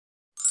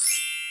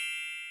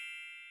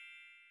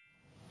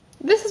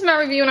This is my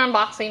review and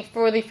unboxing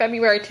for the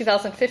February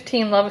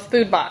 2015 Love is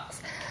Food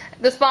box.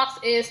 This box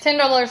is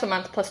 $10 a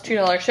month plus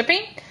 $2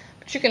 shipping,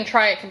 but you can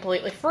try it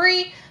completely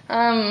free.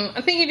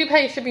 I think you do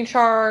pay a shipping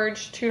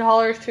charge, $2,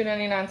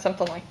 $2.99,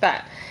 something like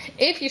that.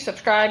 If you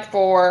subscribe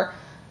for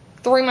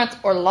 3 months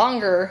or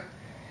longer,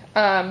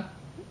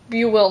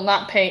 you will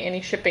not pay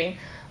any shipping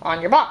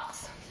on your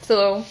box.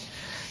 So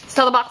that's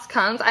how the box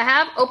comes. I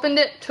have opened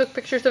it, took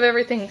pictures of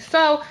everything,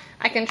 so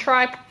I can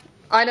try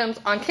items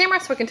on camera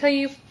so I can tell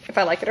you if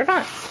I like it or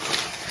not.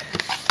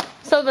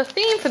 So the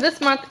theme for this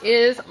month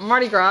is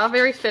Mardi Gras,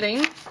 very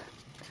fitting.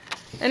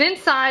 And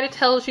inside it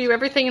tells you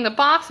everything in the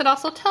box. It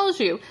also tells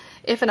you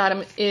if an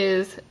item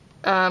is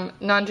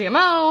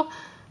non-GMO,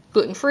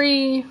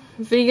 gluten-free,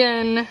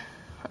 vegan. They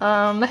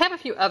have a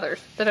few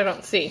others that I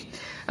don't see.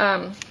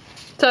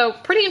 So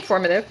pretty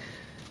informative.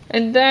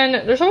 And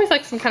then there's always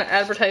like some kind of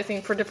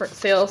advertising for different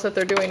sales that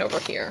they're doing over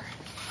here.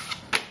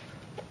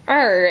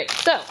 Alright,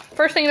 so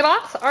first thing in the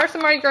box are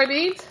some Mardi Gras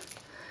beads.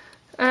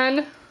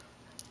 And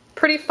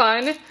pretty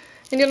fun.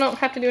 And you don't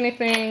have to do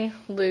anything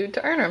lewd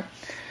to earn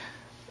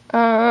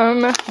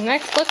them.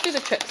 Next, let's do the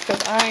chips,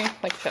 because I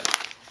like chips.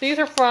 These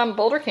are from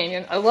Boulder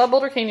Canyon. I love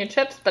Boulder Canyon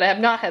chips, but I have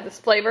not had this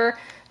flavor.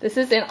 This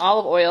is in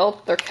olive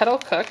oil. They're kettle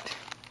cooked.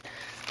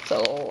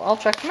 So I'll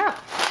check them out.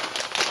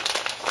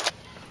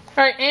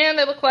 Alright, and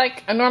they look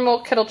like a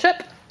normal kettle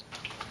chip.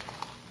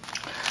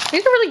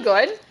 These are really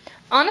good.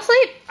 Honestly,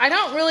 I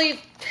don't really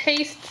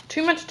taste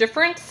too much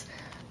difference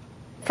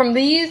from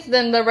these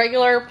than the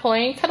regular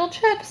plain kettle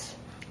chips.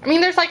 I mean,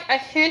 there's like a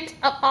hint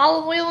of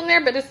olive oil in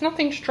there, but it's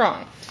nothing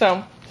strong.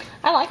 So,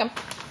 I like them.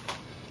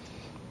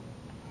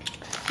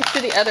 Let's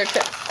do the other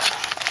chips.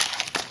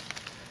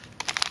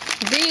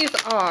 These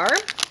are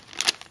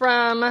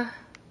from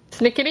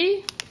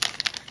Snickety,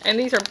 and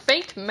these are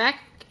baked mac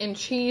and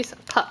cheese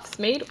puffs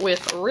made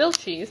with real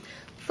cheese.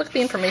 Let's look at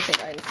the information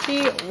guide and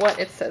see what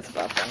it says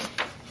about them.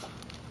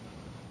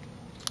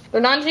 They're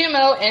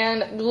non-GMO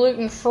and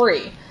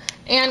gluten-free.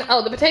 And,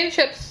 oh, the potato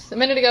chips a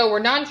minute ago were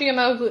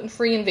non-GMO,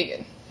 gluten-free, and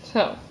vegan.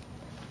 So,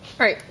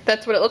 alright,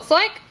 that's what it looks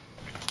like.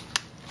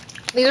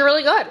 These are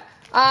really good.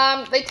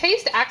 They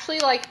taste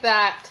actually like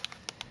that,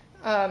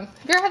 have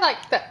you ever had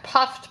like that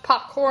puffed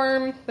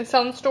popcorn they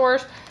sell in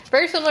stores?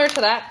 Very similar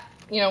to that,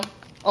 you know,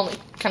 only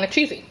kind of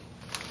cheesy.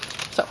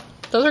 So,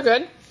 those are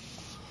good.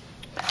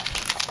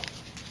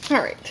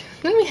 Alright,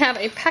 then we have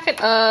a packet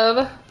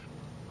of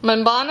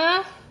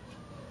Manbana,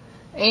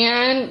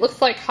 and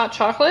looks like hot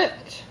chocolate.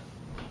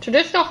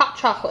 Traditional hot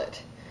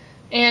chocolate.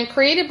 And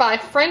created by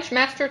French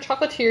master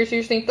chocolatiers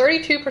using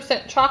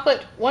 32%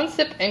 chocolate, 1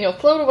 sip, and you'll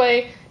float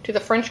away to the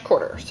French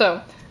Quarter. So,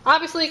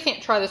 obviously you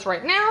can't try this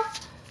right now,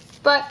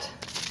 but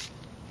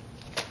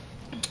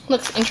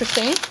looks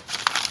interesting.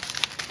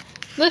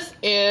 This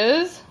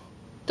is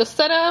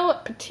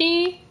Dosetto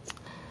Petit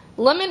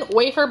Lemon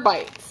Wafer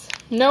Bites.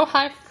 No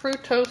high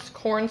fructose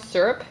corn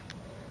syrup.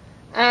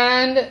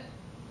 And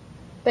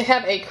they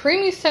have a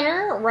creamy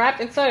center wrapped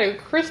inside a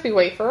crispy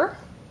wafer.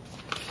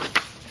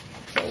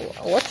 So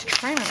let's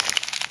try them.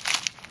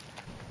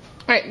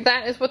 Alright,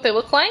 that is what they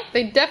look like.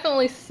 They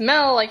definitely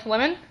smell like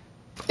lemon.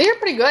 These are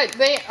pretty good.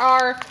 They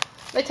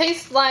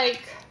taste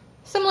like,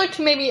 similar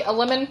to maybe a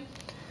lemon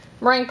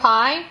meringue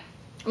pie.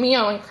 I mean, you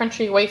know, in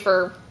crunchy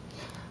wafer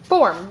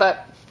form,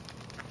 but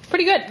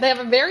pretty good. They have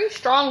a very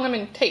strong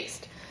lemon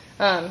taste.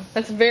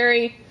 That's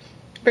very,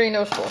 very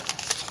noticeable.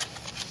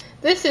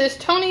 This is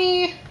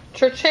Tony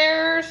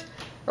Churcher's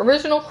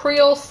Original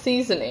Creole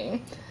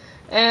Seasoning,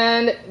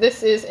 and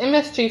this is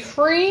MSG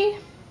free,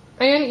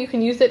 and you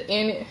can use it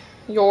in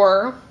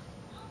your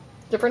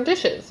different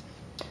dishes.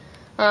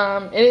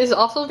 It is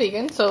also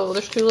vegan, so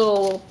there's 2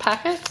 little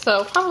packets,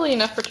 so probably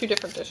enough for 2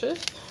 different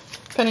dishes,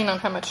 depending on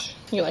how much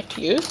you like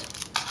to use.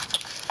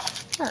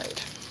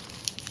 Alright,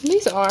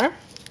 these are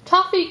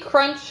Toffee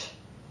Crunch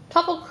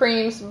Truffle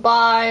Creams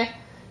by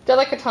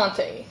Delicatante.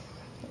 I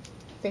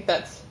think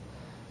that's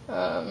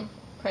how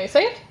you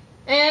say it.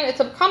 And it's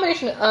a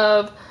combination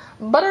of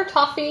butter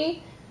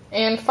toffee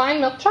and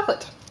fine milk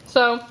chocolate.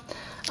 So,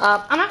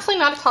 I'm actually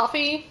not a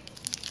toffee.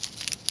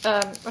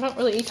 I don't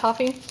really eat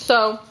toffee.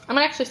 So, I'm going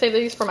to actually save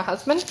these for my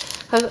husband,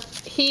 because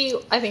he,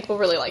 I think, will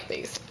really like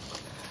these.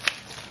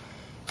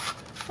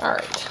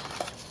 Alright.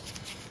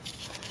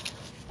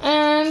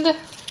 And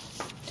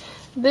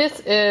this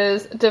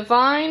is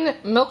Divine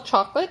Milk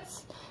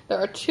Chocolates. There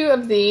are 2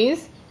 of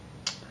these.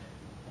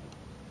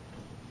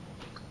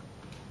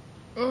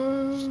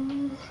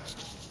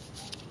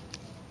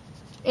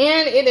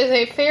 And it is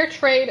a fair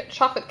trade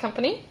chocolate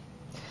company.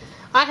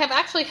 I have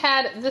actually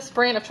had this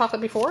brand of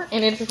chocolate before,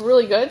 and it is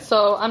really good,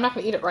 so I'm not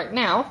going to eat it right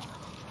now.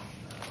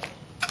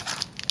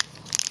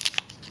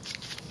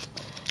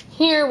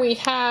 Here we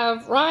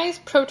have Rise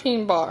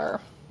Protein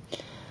Bar.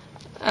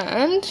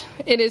 And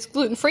it is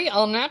gluten-free,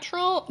 all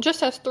natural,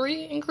 just has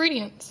 3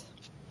 ingredients.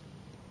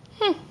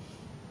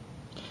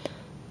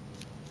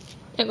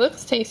 It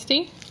looks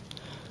tasty.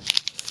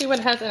 Let's see what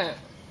it has in it.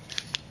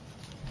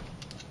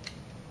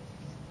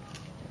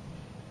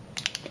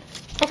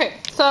 Okay,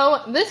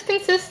 so this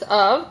consists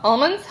of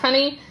almonds,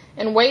 honey,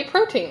 and whey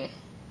protein.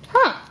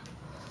 Huh.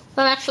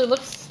 That actually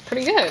looks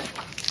pretty good.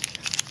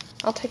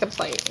 I'll take a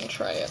bite and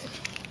try it.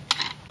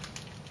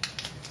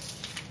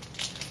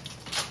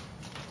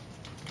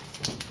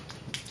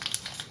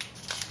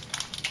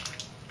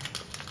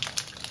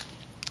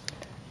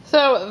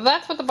 So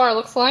that's what the bar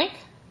looks like.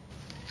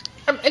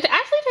 It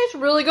actually tastes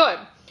really good.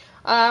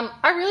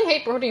 I really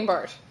hate protein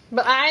bars,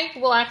 but I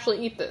will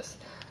actually eat this.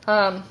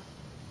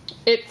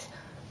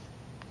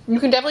 You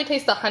can definitely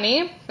taste the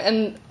honey,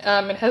 and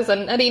it has a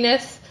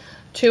nuttiness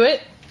to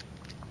it.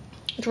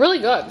 It's really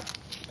good.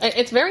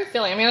 It's very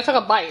filling. I mean, I took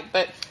a bite,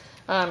 but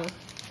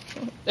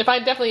if I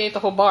definitely ate the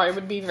whole bar, it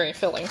would be very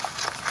filling.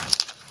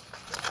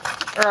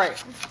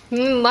 Alright,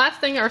 last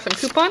thing are some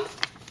coupons.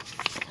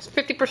 It's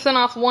 50%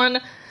 off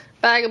one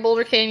bag of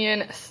Boulder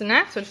Canyon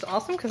snacks, which is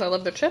awesome because I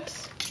love their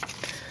chips.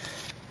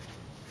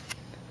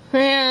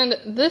 And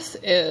this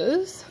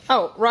is,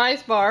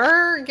 Rise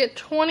Bar. Get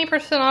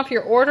 20% off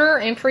your order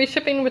and free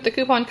shipping with the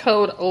coupon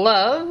code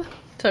LOVE.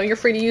 So you're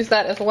free to use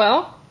that as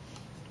well.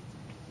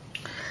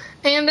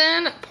 And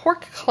then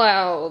Pork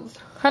Clouds.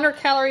 100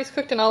 calories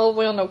cooked in olive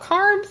oil, no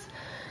carbs.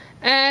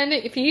 And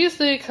if you use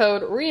the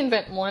code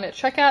REINVENT1 at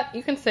checkout,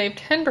 you can save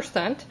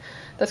 10%.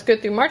 That's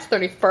good through March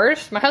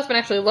 31st. My husband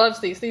actually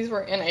loves these. These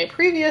were in a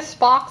previous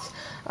box.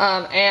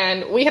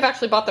 And we have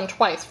actually bought them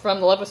twice from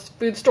the Love with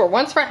Food store.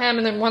 Once for him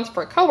and then once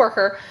for a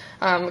coworker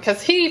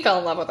because he fell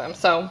in love with them.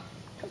 So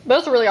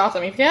those are really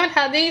awesome. If you haven't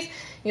had these,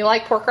 you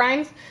like pork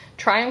rinds,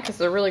 try them because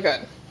they're really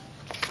good.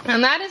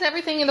 And that is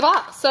everything in the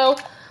box. So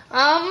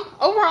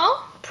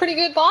overall, pretty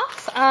good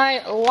box.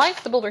 I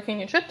like the Boulder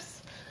Canyon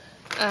chips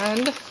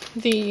and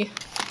the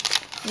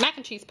mac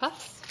and cheese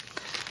puffs.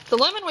 The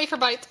lemon wafer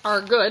bites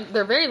are good.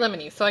 They're very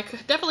lemony, so I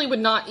definitely would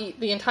not eat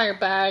the entire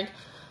bag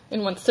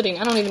in one sitting.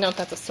 I don't even know if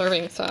that's a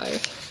serving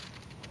size.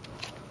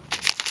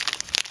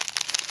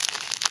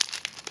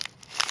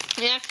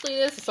 Yeah, actually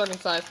it is a serving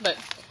size, but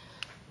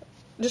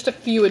just a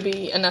few would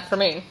be enough for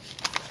me.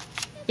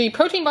 The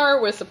protein bar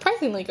was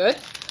surprisingly good.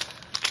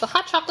 The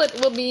hot chocolate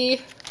will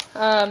be,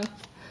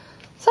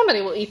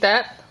 somebody will eat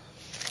that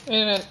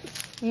in a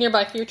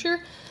nearby future.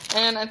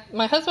 And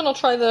my husband will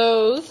try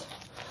those.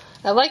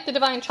 I like the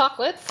Divine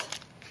Chocolates.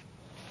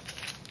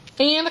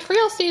 And the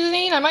Creole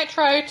seasoning, I might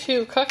try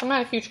to cook. I'm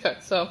not a huge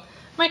cook, so I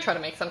might try to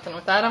make something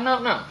with that. I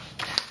don't know.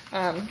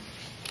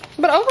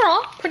 But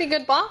overall, pretty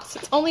good box.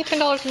 It's only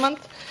 $10 a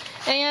month.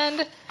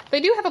 And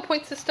they do have a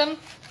point system.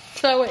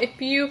 So if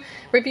you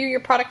review your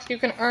products, you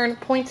can earn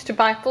points to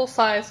buy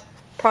full-size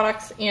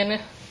products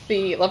in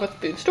the Love with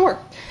Food store.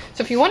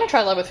 So if you want to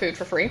try Love with Food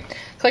for free,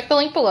 click the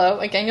link below.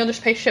 Again, you'll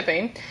just pay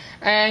shipping.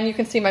 And you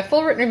can see my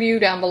full written review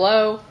down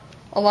below,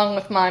 along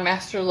with my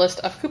master list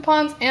of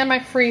coupons and my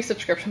free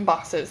subscription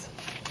boxes.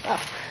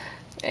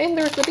 And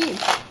there's the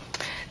beads.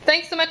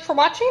 Thanks so much for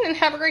watching and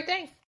have a great day.